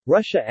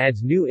Russia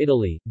adds New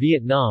Italy,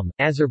 Vietnam,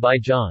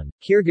 Azerbaijan,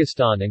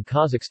 Kyrgyzstan and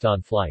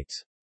Kazakhstan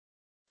flights.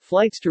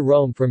 Flights to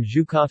Rome from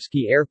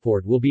Zhukovsky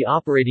Airport will be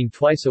operating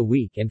twice a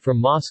week and from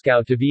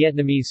Moscow to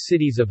Vietnamese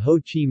cities of Ho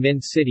Chi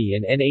Minh City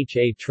and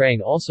Nha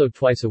Trang also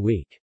twice a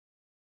week.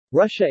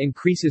 Russia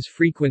increases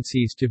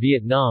frequencies to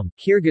Vietnam,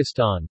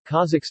 Kyrgyzstan,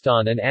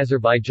 Kazakhstan and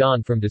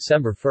Azerbaijan from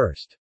December 1.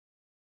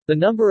 The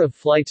number of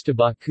flights to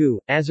Baku,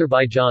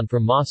 Azerbaijan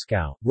from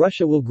Moscow,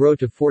 Russia will grow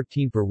to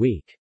 14 per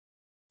week.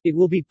 It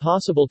will be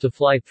possible to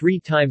fly 3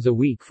 times a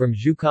week from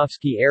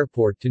Zhukovsky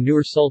Airport to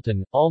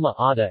Nur-Sultan,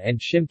 Alma-Ata and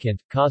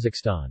Shymkent,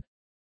 Kazakhstan.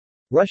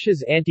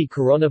 Russia's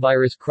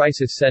Anti-Coronavirus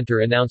Crisis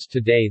Center announced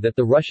today that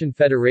the Russian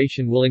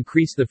Federation will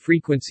increase the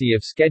frequency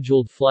of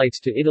scheduled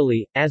flights to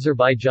Italy,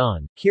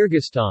 Azerbaijan,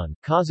 Kyrgyzstan,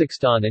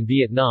 Kazakhstan and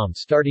Vietnam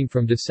starting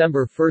from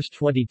December 1,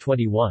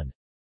 2021.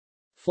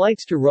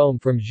 Flights to Rome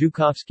from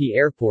Zhukovsky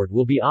Airport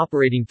will be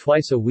operating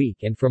twice a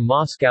week and from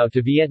Moscow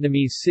to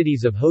Vietnamese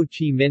cities of Ho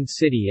Chi Minh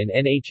City and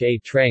Nha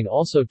Trang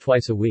also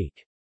twice a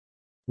week.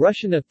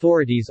 Russian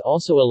authorities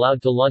also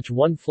allowed to launch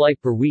 1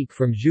 flight per week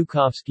from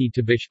Zhukovsky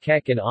to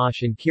Bishkek and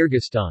Osh in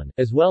Kyrgyzstan,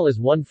 as well as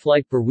 1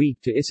 flight per week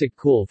to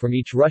Issyk-Kul from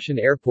each Russian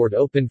airport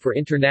open for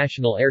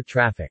international air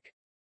traffic.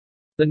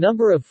 The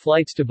number of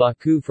flights to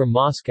Baku from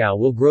Moscow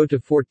will grow to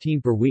 14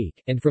 per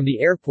week, and from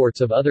the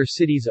airports of other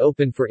cities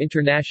open for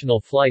international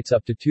flights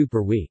up to 2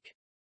 per week.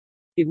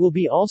 It will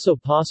be also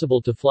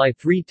possible to fly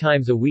 3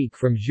 times a week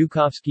from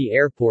Zhukovsky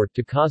Airport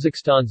to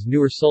Kazakhstan's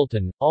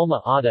Nur-Sultan,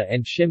 Alma-Ata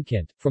and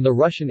Shymkent, from the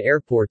Russian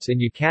airports in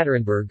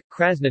Yekaterinburg,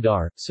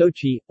 Krasnodar,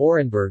 Sochi,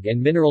 Orenburg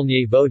and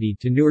Mineralnye Vody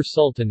to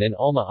Nur-Sultan and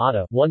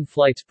Alma-Ata 1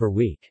 flights per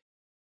week.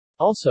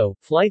 Also,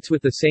 flights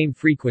with the same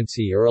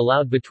frequency are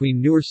allowed between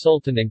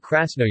Nur-Sultan and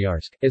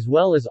Krasnoyarsk, as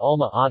well as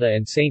Alma-Ata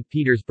and St.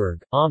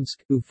 Petersburg,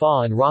 Omsk,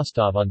 Ufa and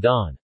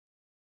Rostov-on-Don.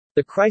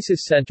 The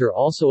crisis center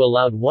also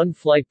allowed 1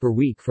 flight per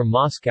week from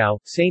Moscow,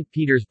 St.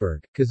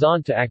 Petersburg,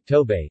 Kazan to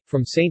Aktobe,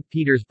 from St.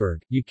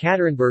 Petersburg,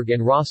 Yekaterinburg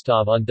and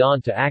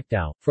Rostov-on-Don to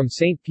Akhtau, from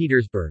St.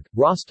 Petersburg,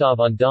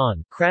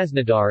 Rostov-on-Don,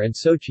 Krasnodar and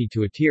Sochi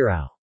to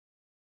Atirau.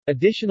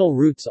 Additional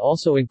routes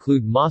also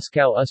include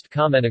Moscow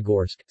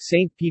Ust-Kamenogorsk,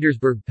 St.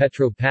 Petersburg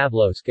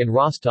Petropavlovsk and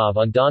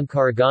Rostov-on-Don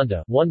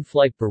Karaganda 1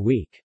 flight per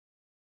week.